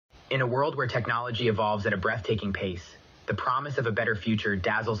In a world where technology evolves at a breathtaking pace, the promise of a better future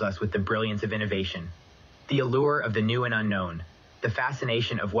dazzles us with the brilliance of innovation. The allure of the new and unknown, the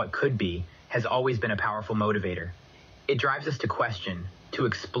fascination of what could be, has always been a powerful motivator. It drives us to question, to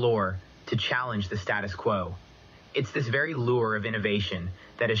explore, to challenge the status quo. It's this very lure of innovation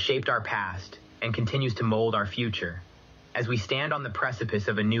that has shaped our past and continues to mold our future. As we stand on the precipice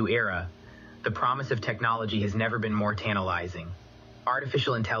of a new era, the promise of technology has never been more tantalizing.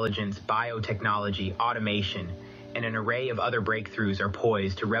 Artificial intelligence, biotechnology, automation, and an array of other breakthroughs are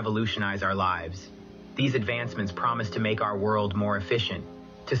poised to revolutionize our lives. These advancements promise to make our world more efficient,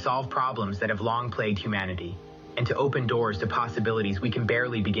 to solve problems that have long plagued humanity, and to open doors to possibilities we can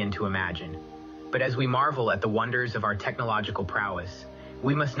barely begin to imagine. But as we marvel at the wonders of our technological prowess,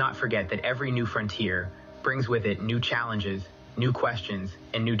 we must not forget that every new frontier brings with it new challenges, new questions,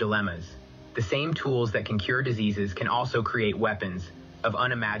 and new dilemmas. The same tools that can cure diseases can also create weapons of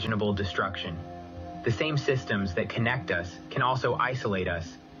unimaginable destruction. The same systems that connect us can also isolate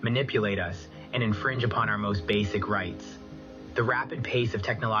us, manipulate us, and infringe upon our most basic rights. The rapid pace of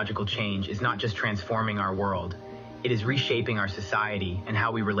technological change is not just transforming our world, it is reshaping our society and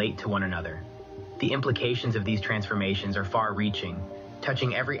how we relate to one another. The implications of these transformations are far-reaching,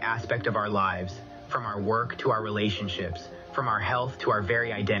 touching every aspect of our lives, from our work to our relationships, from our health to our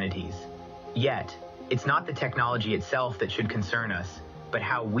very identities. Yet, it's not the technology itself that should concern us, but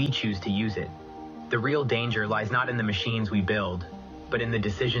how we choose to use it. The real danger lies not in the machines we build, but in the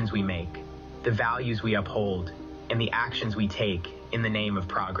decisions we make, the values we uphold, and the actions we take in the name of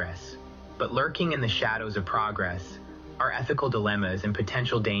progress. But lurking in the shadows of progress are ethical dilemmas and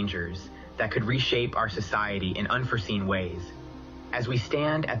potential dangers that could reshape our society in unforeseen ways. As we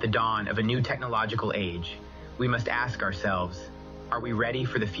stand at the dawn of a new technological age, we must ask ourselves, are we ready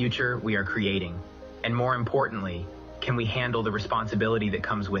for the future we are creating? And more importantly, can we handle the responsibility that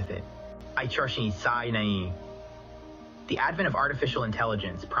comes with it? The advent of artificial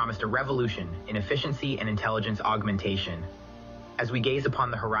intelligence promised a revolution in efficiency and intelligence augmentation. As we gaze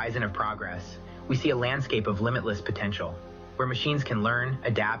upon the horizon of progress, we see a landscape of limitless potential, where machines can learn,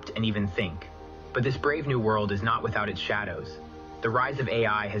 adapt, and even think. But this brave new world is not without its shadows. The rise of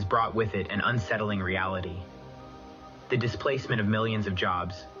AI has brought with it an unsettling reality. The displacement of millions of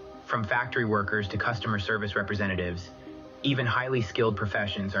jobs, from factory workers to customer service representatives, even highly skilled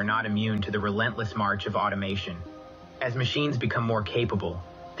professions are not immune to the relentless march of automation. As machines become more capable,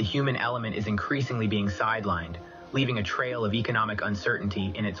 the human element is increasingly being sidelined, leaving a trail of economic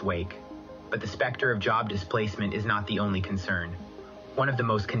uncertainty in its wake. But the specter of job displacement is not the only concern. One of the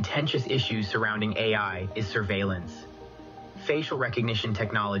most contentious issues surrounding AI is surveillance. Facial recognition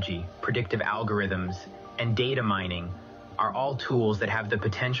technology, predictive algorithms, and data mining are all tools that have the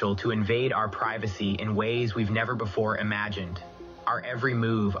potential to invade our privacy in ways we've never before imagined. Our every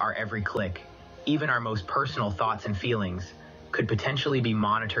move, our every click, even our most personal thoughts and feelings, could potentially be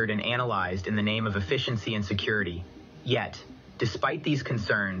monitored and analyzed in the name of efficiency and security. Yet, despite these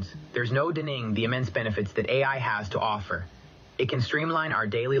concerns, there's no denying the immense benefits that AI has to offer. It can streamline our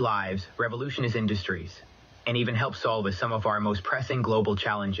daily lives, revolutionize industries, and even help solve some of our most pressing global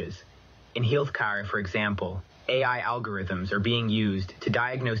challenges. In healthcare, for example, AI algorithms are being used to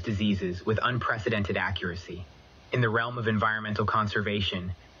diagnose diseases with unprecedented accuracy. In the realm of environmental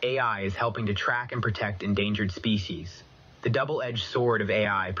conservation, AI is helping to track and protect endangered species. The double-edged sword of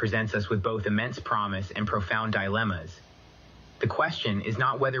AI presents us with both immense promise and profound dilemmas. The question is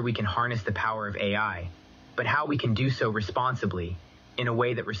not whether we can harness the power of AI, but how we can do so responsibly, in a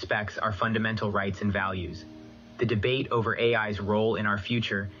way that respects our fundamental rights and values. The debate over AI's role in our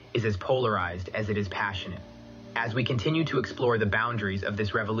future is as polarized as it is passionate. As we continue to explore the boundaries of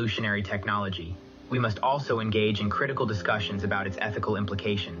this revolutionary technology, we must also engage in critical discussions about its ethical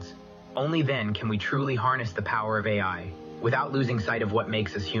implications. Only then can we truly harness the power of AI, without losing sight of what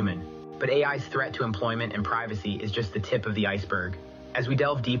makes us human. But AI's threat to employment and privacy is just the tip of the iceberg. As we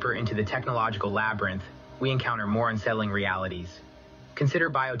delve deeper into the technological labyrinth, we encounter more unsettling realities. Consider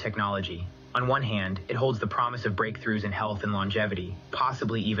biotechnology. On one hand, it holds the promise of breakthroughs in health and longevity,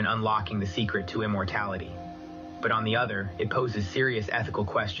 possibly even unlocking the secret to immortality. But on the other, it poses serious ethical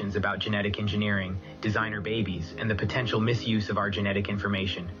questions about genetic engineering, designer babies, and the potential misuse of our genetic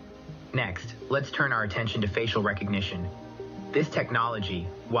information. Next, let's turn our attention to facial recognition. This technology,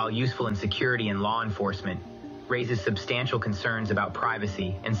 while useful in security and law enforcement, raises substantial concerns about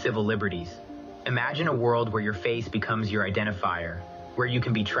privacy and civil liberties. Imagine a world where your face becomes your identifier, where you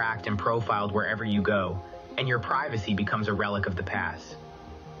can be tracked and profiled wherever you go, and your privacy becomes a relic of the past.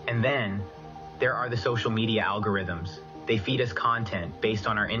 And then, there are the social media algorithms. They feed us content based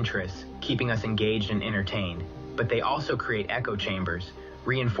on our interests, keeping us engaged and entertained. But they also create echo chambers,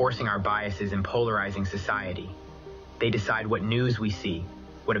 reinforcing our biases and polarizing society. They decide what news we see,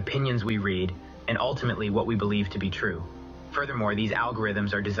 what opinions we read, and ultimately what we believe to be true. Furthermore, these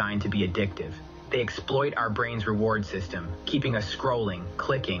algorithms are designed to be addictive. They exploit our brain's reward system, keeping us scrolling,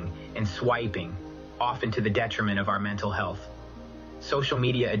 clicking, and swiping, often to the detriment of our mental health. Social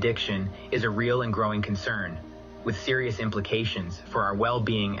media addiction is a real and growing concern, with serious implications for our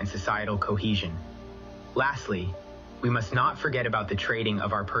well-being and societal cohesion. Lastly, we must not forget about the trading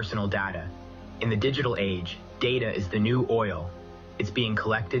of our personal data. In the digital age, data is the new oil. It's being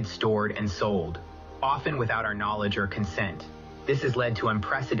collected, stored, and sold, often without our knowledge or consent. This has led to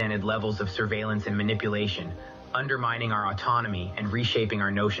unprecedented levels of surveillance and manipulation, undermining our autonomy and reshaping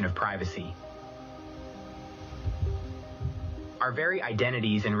our notion of privacy. Our very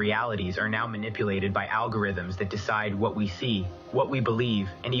identities and realities are now manipulated by algorithms that decide what we see, what we believe,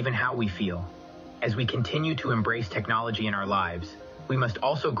 and even how we feel. As we continue to embrace technology in our lives, we must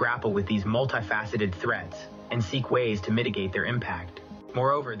also grapple with these multifaceted threats and seek ways to mitigate their impact.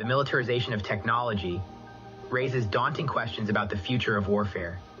 Moreover, the militarization of technology raises daunting questions about the future of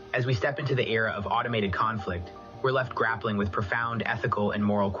warfare. As we step into the era of automated conflict, we're left grappling with profound ethical and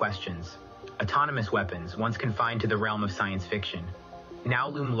moral questions. Autonomous weapons, once confined to the realm of science fiction, now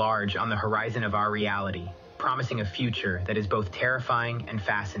loom large on the horizon of our reality, promising a future that is both terrifying and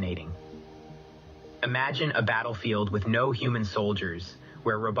fascinating. Imagine a battlefield with no human soldiers,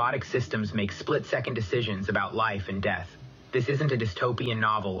 where robotic systems make split-second decisions about life and death. This isn't a dystopian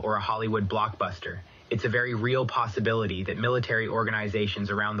novel or a Hollywood blockbuster. It's a very real possibility that military organizations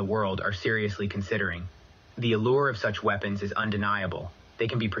around the world are seriously considering. The allure of such weapons is undeniable. They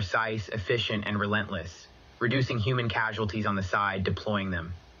can be precise, efficient, and relentless, reducing human casualties on the side deploying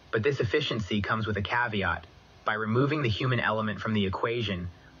them. But this efficiency comes with a caveat. By removing the human element from the equation,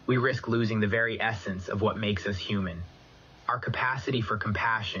 we risk losing the very essence of what makes us human. Our capacity for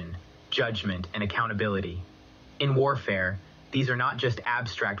compassion, judgment, and accountability. In warfare, these are not just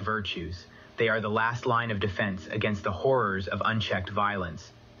abstract virtues. They are the last line of defense against the horrors of unchecked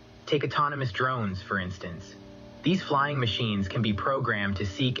violence. Take autonomous drones, for instance. These flying machines can be programmed to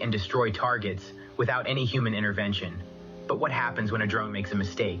seek and destroy targets without any human intervention. But what happens when a drone makes a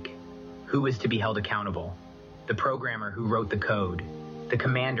mistake? Who is to be held accountable? The programmer who wrote the code, the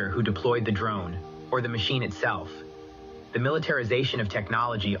commander who deployed the drone, or the machine itself? The militarization of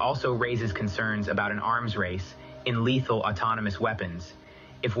technology also raises concerns about an arms race in lethal autonomous weapons.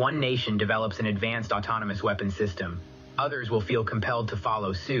 If one nation develops an advanced autonomous weapon system, others will feel compelled to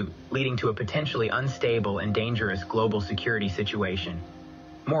follow suit, leading to a potentially unstable and dangerous global security situation.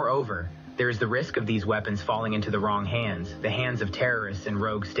 Moreover, there is the risk of these weapons falling into the wrong hands, the hands of terrorists and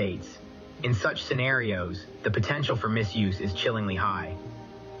rogue states. In such scenarios, the potential for misuse is chillingly high.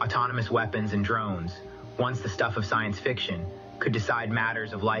 Autonomous weapons and drones, once the stuff of science fiction, could decide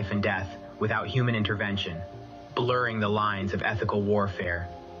matters of life and death without human intervention, blurring the lines of ethical warfare.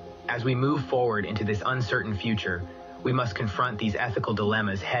 As we move forward into this uncertain future, we must confront these ethical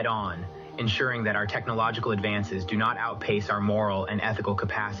dilemmas head-on, ensuring that our technological advances do not outpace our moral and ethical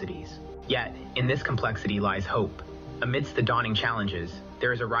capacities. Yet, in this complexity lies hope. Amidst the dawning challenges,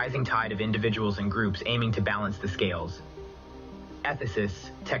 there is a rising tide of individuals and groups aiming to balance the scales.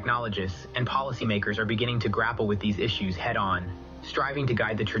 Ethicists, technologists, and policymakers are beginning to grapple with these issues head-on, striving to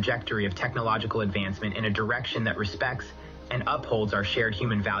guide the trajectory of technological advancement in a direction that respects and upholds our shared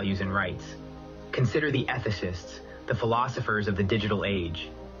human values and rights. Consider the ethicists, the philosophers of the digital age.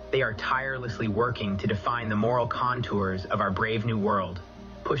 They are tirelessly working to define the moral contours of our brave new world,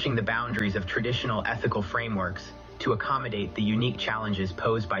 pushing the boundaries of traditional ethical frameworks to accommodate the unique challenges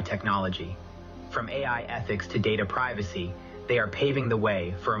posed by technology. From AI ethics to data privacy, they are paving the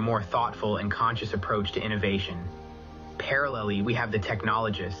way for a more thoughtful and conscious approach to innovation. Parallelly, we have the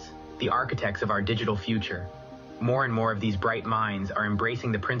technologists, the architects of our digital future. More and more of these bright minds are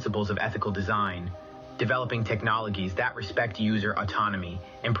embracing the principles of ethical design, developing technologies that respect user autonomy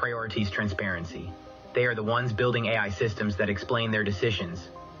and prioritize transparency. They are the ones building AI systems that explain their decisions,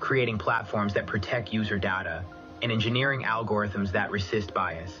 creating platforms that protect user data, and engineering algorithms that resist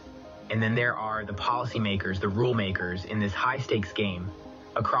bias. And then there are the policymakers, the rule makers in this high-stakes game.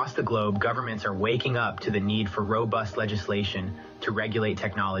 Across the globe, governments are waking up to the need for robust legislation to regulate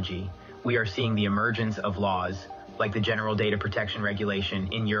technology. We are seeing the emergence of laws like the General Data Protection Regulation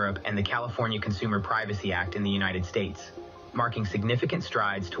in Europe and the California Consumer Privacy Act in the United States, marking significant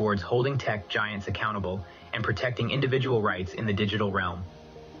strides towards holding tech giants accountable and protecting individual rights in the digital realm.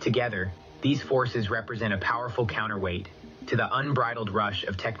 Together, these forces represent a powerful counterweight to the unbridled rush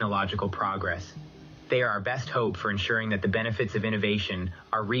of technological progress. They are our best hope for ensuring that the benefits of innovation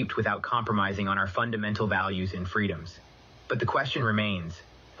are reaped without compromising on our fundamental values and freedoms. But the question remains,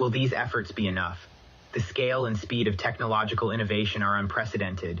 will these efforts be enough? The scale and speed of technological innovation are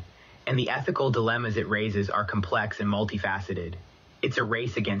unprecedented, and the ethical dilemmas it raises are complex and multifaceted. It's a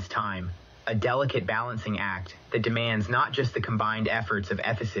race against time, a delicate balancing act that demands not just the combined efforts of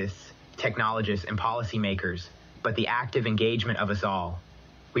ethicists, technologists, and policymakers, but the active engagement of us all.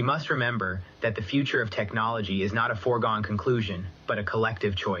 We must remember that the future of technology is not a foregone conclusion, but a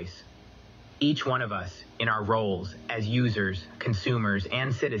collective choice. Each one of us, in our roles as users, consumers,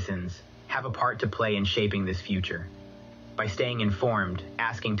 and citizens, have a part to play in shaping this future. By staying informed,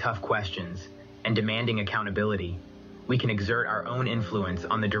 asking tough questions, and demanding accountability, we can exert our own influence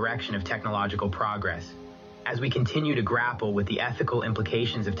on the direction of technological progress. As we continue to grapple with the ethical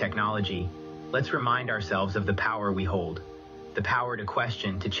implications of technology, let's remind ourselves of the power we hold. The power to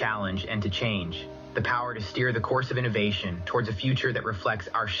question, to challenge, and to change. The power to steer the course of innovation towards a future that reflects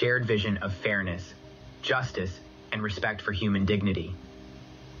our shared vision of fairness, justice, and respect for human dignity.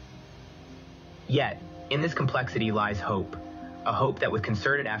 Yet, in this complexity lies hope, a hope that with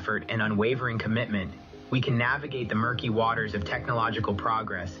concerted effort and unwavering commitment, we can navigate the murky waters of technological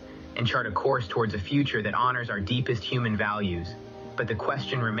progress and chart a course towards a future that honors our deepest human values. But the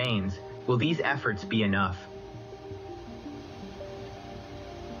question remains, will these efforts be enough?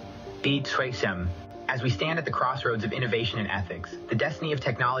 As we stand at the crossroads of innovation and ethics, the destiny of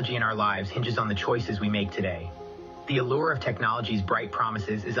technology in our lives hinges on the choices we make today. The allure of technology's bright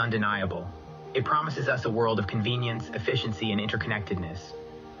promises is undeniable. It promises us a world of convenience, efficiency, and interconnectedness,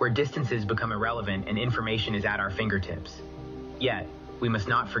 where distances become irrelevant and information is at our fingertips. Yet, we must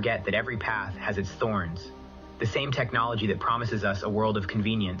not forget that every path has its thorns. The same technology that promises us a world of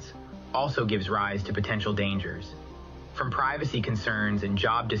convenience also gives rise to potential dangers. From privacy concerns and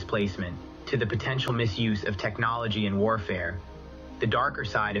job displacement to the potential misuse of technology in warfare, the darker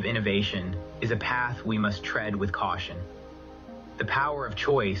side of innovation is a path we must tread with caution. The power of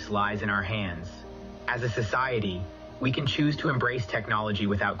choice lies in our hands. As a society, we can choose to embrace technology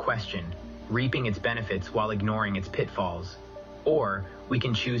without question, reaping its benefits while ignoring its pitfalls. Or we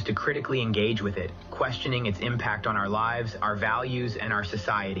can choose to critically engage with it, questioning its impact on our lives, our values, and our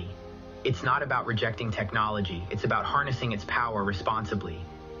society. It's not about rejecting technology, it's about harnessing its power responsibly.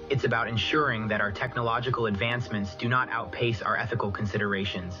 It's about ensuring that our technological advancements do not outpace our ethical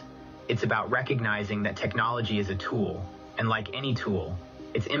considerations. It's about recognizing that technology is a tool, and like any tool,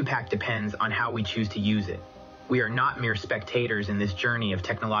 its impact depends on how we choose to use it. We are not mere spectators in this journey of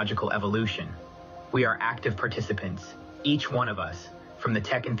technological evolution. We are active participants, each one of us, from the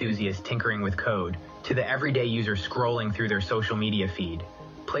tech enthusiast tinkering with code to the everyday user scrolling through their social media feed,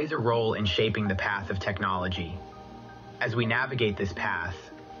 plays a role in shaping the path of technology. As we navigate this path,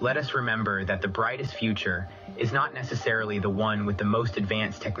 let us remember that the brightest future is not necessarily the one with the most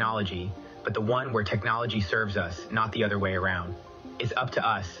advanced technology, but the one where technology serves us, not the other way around. It's up to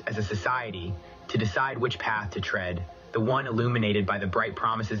us, as a society, to decide which path to tread, the one illuminated by the bright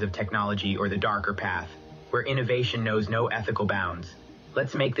promises of technology or the darker path, where innovation knows no ethical bounds.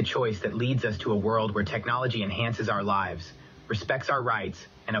 Let's make the choice that leads us to a world where technology enhances our lives, respects our rights,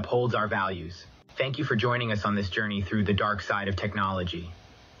 and upholds our values. Thank you for joining us on this journey through the dark side of technology.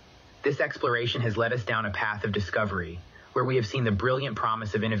 This exploration has led us down a path of discovery, where we have seen the brilliant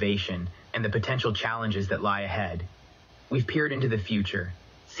promise of innovation and the potential challenges that lie ahead. We've peered into the future,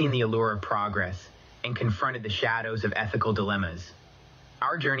 seen the allure of progress, and confronted the shadows of ethical dilemmas.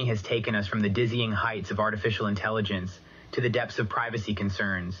 Our journey has taken us from the dizzying heights of artificial intelligence to the depths of privacy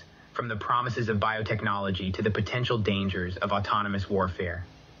concerns, from the promises of biotechnology to the potential dangers of autonomous warfare.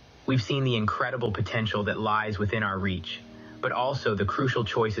 We've seen the incredible potential that lies within our reach, but also the crucial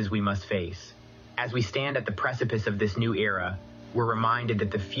choices we must face. As we stand at the precipice of this new era, we're reminded that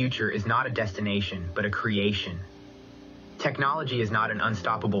the future is not a destination, but a creation. Technology is not an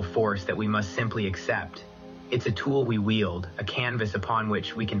unstoppable force that we must simply accept. It's a tool we wield, a canvas upon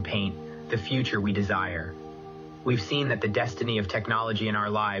which we can paint the future we desire. We've seen that the destiny of technology in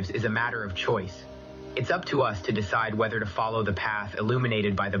our lives is a matter of choice. It's up to us to decide whether to follow the path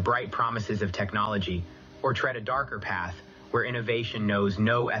illuminated by the bright promises of technology or tread a darker path where innovation knows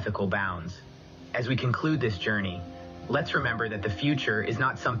no ethical bounds. As we conclude this journey, let's remember that the future is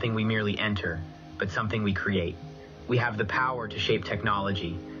not something we merely enter, but something we create. We have the power to shape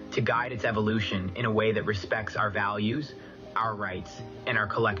technology, to guide its evolution in a way that respects our values, our rights, and our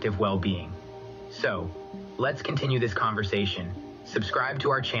collective well-being. So, let's continue this conversation. Subscribe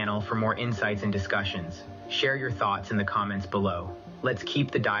to our channel for more insights and discussions. Share your thoughts in the comments below. Let's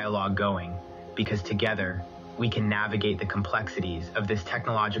keep the dialogue going, because together, we can navigate the complexities of this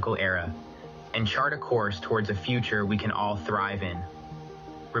technological era and chart a course towards a future we can all thrive in.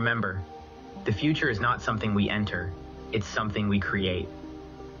 Remember, the future is not something we enter, It's something we create.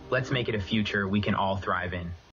 Let's make it a future we can all thrive in.